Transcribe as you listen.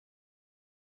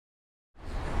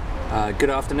Good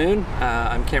afternoon.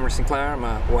 I'm Cameron Sinclair. I'm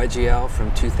a YGL from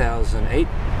 2008.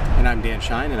 And I'm Dan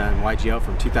Shine, and I'm YGL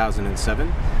from 2007.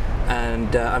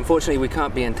 And unfortunately, we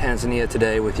can't be in Tanzania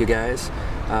today with you guys.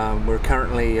 We're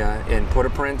currently in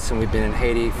Port-au-Prince, and we've been in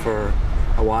Haiti for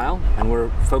a while. And we're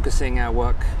focusing our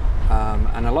work,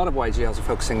 and a lot of YGLs are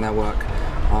focusing their work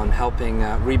on helping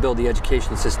rebuild the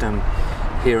education system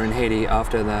here in Haiti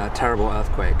after the terrible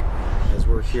earthquake. As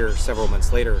we're here several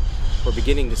months later, we're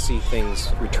beginning to see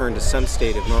things return to some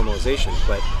state of normalization,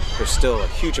 but there's still a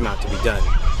huge amount to be done.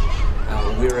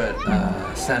 We're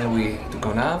at Saint Louis de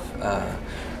Gonave,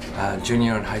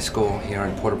 junior and high school here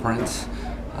in Port-au-Prince.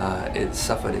 It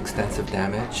suffered extensive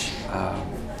damage.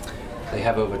 They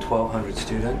have over 1,200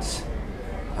 students.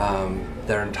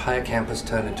 Their entire campus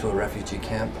turned into a refugee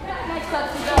camp.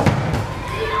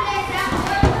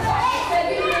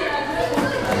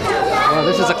 Well,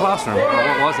 this is a classroom, or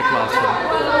what was a classroom.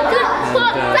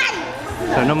 And,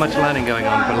 so not much learning going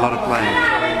on, but a lot of playing.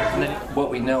 What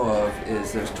we know of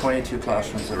is there's 22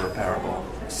 classrooms that are repairable.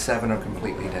 7 are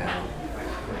completely down.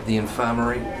 The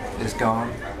infirmary is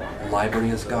gone, library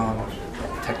is gone,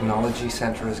 technology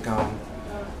center is gone.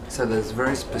 So there's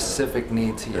very specific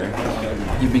needs here.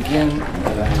 You begin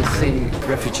to see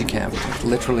refugee camp,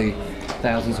 literally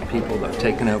thousands of people that have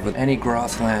taken over any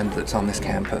grassland that's on this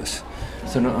campus.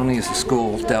 So not only is the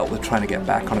school dealt with trying to get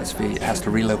back on its feet, it has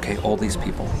to relocate all these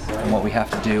people. And what we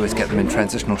have to do is get them in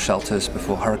transitional shelters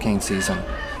before hurricane season.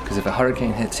 Because if a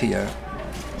hurricane hits here,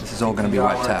 this is all going to be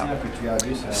wiped out.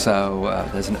 So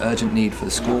there's an urgent need for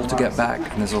the school to get back,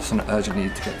 and there's also an urgent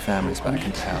need to get families back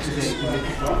into houses.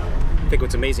 I think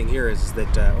what's amazing here is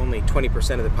that only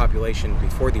 20% of the population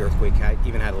before the earthquake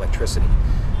even had electricity.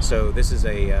 So this is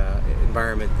a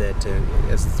environment that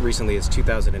as recently as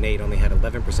 2008 only had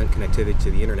 11% connectivity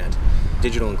to the internet.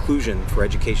 Digital inclusion for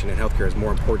education and healthcare is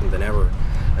more important than ever,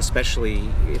 especially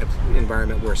in an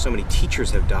environment where so many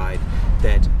teachers have died,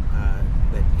 that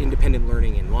independent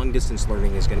learning and long-distance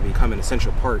learning is going to become an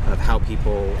essential part of how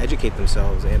people educate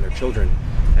themselves and their children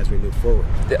as we move forward.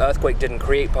 The earthquake didn't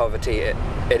create poverty, it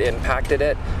impacted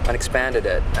it and expanded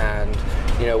it. And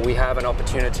we have an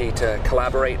opportunity to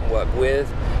collaborate and work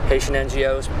with Haitian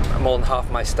NGOs. More than half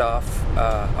my staff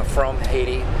are from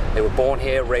Haiti. They were born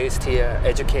here, raised here,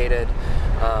 educated.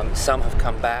 Some have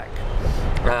come back.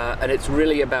 And it's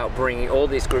really about bringing all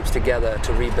these groups together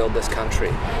to rebuild this country.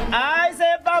 I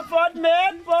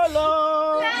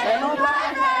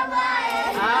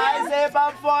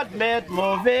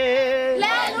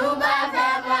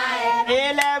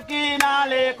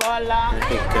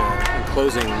think in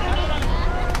closing,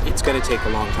 it's going to take a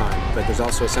long time, but there's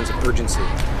also a sense of urgency.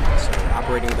 So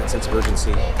operating with that sense of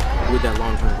urgency with that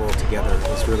long-term goal together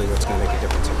is really what's going to make a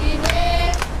difference here.